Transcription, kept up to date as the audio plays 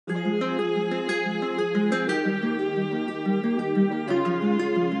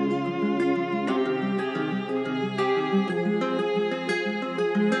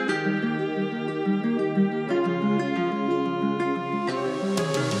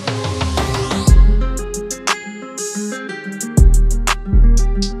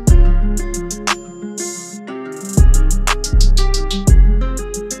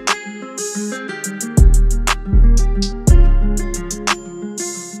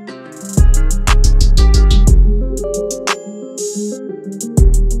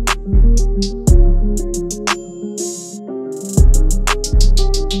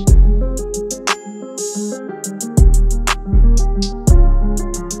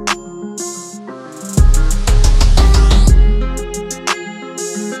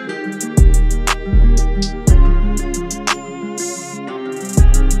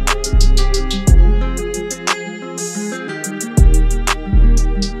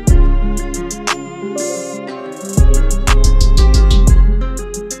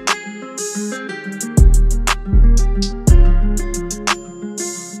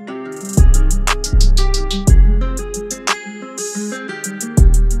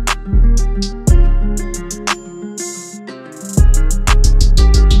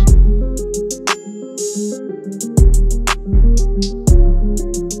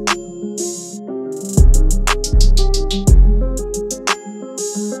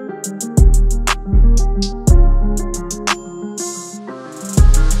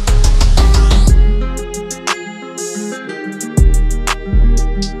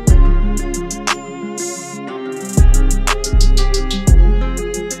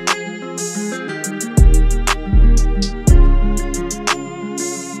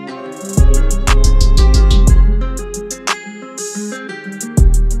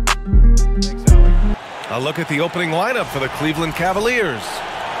at the opening lineup for the Cleveland Cavaliers.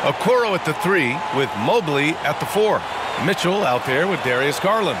 Okoro at the 3 with Mobley at the 4. Mitchell out there with Darius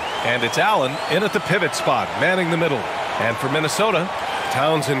Garland. And it's Allen in at the pivot spot, manning the middle. And for Minnesota,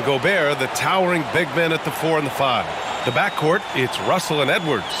 Towns and Gobert, the towering big men at the 4 and the 5. The backcourt, it's Russell and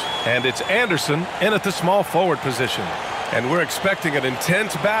Edwards. And it's Anderson in at the small forward position. And we're expecting an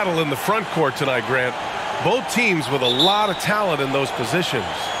intense battle in the front court tonight, Grant. Both teams with a lot of talent in those positions.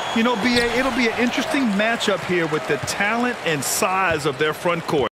 You know, B.A., it'll be an interesting matchup here with the talent and size of their front court.